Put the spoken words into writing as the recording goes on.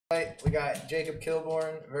Fight, we got Jacob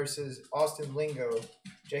Kilburn versus Austin Lingo.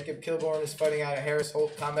 Jacob Kilburn is fighting out of Harris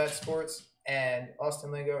Holt Combat Sports, and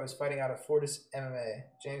Austin Lingo is fighting out of Fortis MMA.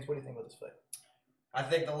 James, what do you think about this fight? I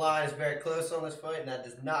think the line is very close on this fight, and that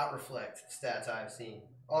does not reflect the stats I've seen.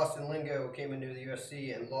 Austin Lingo came into the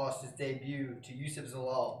UFC and lost his debut to Yusuf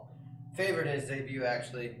Zalal. Favored in his debut,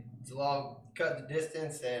 actually. Zalal cut the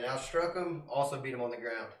distance and outstruck him, also beat him on the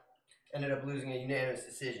ground. Ended up losing a unanimous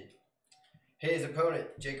decision. His opponent,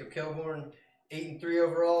 Jacob Kilburn, 8-3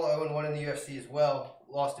 overall, 0-1 in the UFC as well.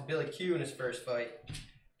 Lost to Billy Q in his first fight.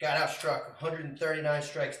 Got outstruck 139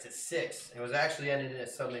 strikes to 6, and was actually ended in a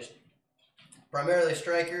submission. Primarily a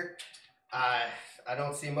striker. I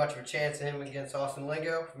don't see much of a chance of him against Austin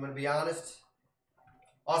Lingo, if I'm going to be honest.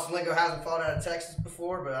 Austin Lingo hasn't fought out of Texas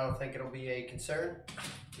before, but I don't think it'll be a concern.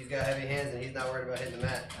 He's got heavy hands, and he's not worried about hitting the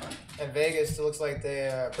mat. And Vegas, it looks like they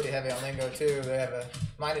are pretty heavy on Lingo, too. They have a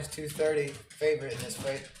 -230 favorite in this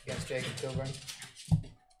fight against Jacob Kilburn.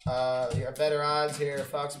 You got better odds here,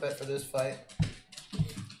 Fox bet for this fight.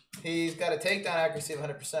 He's got a takedown accuracy of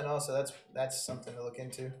 100% also. That's something to look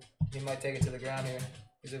into. He might take it to the ground here.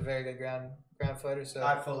 He's a very good ground fighter. So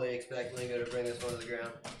I fully expect Lingo to bring this one to the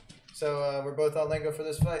ground. So we're both on Lingo for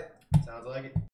this fight. Sounds like it.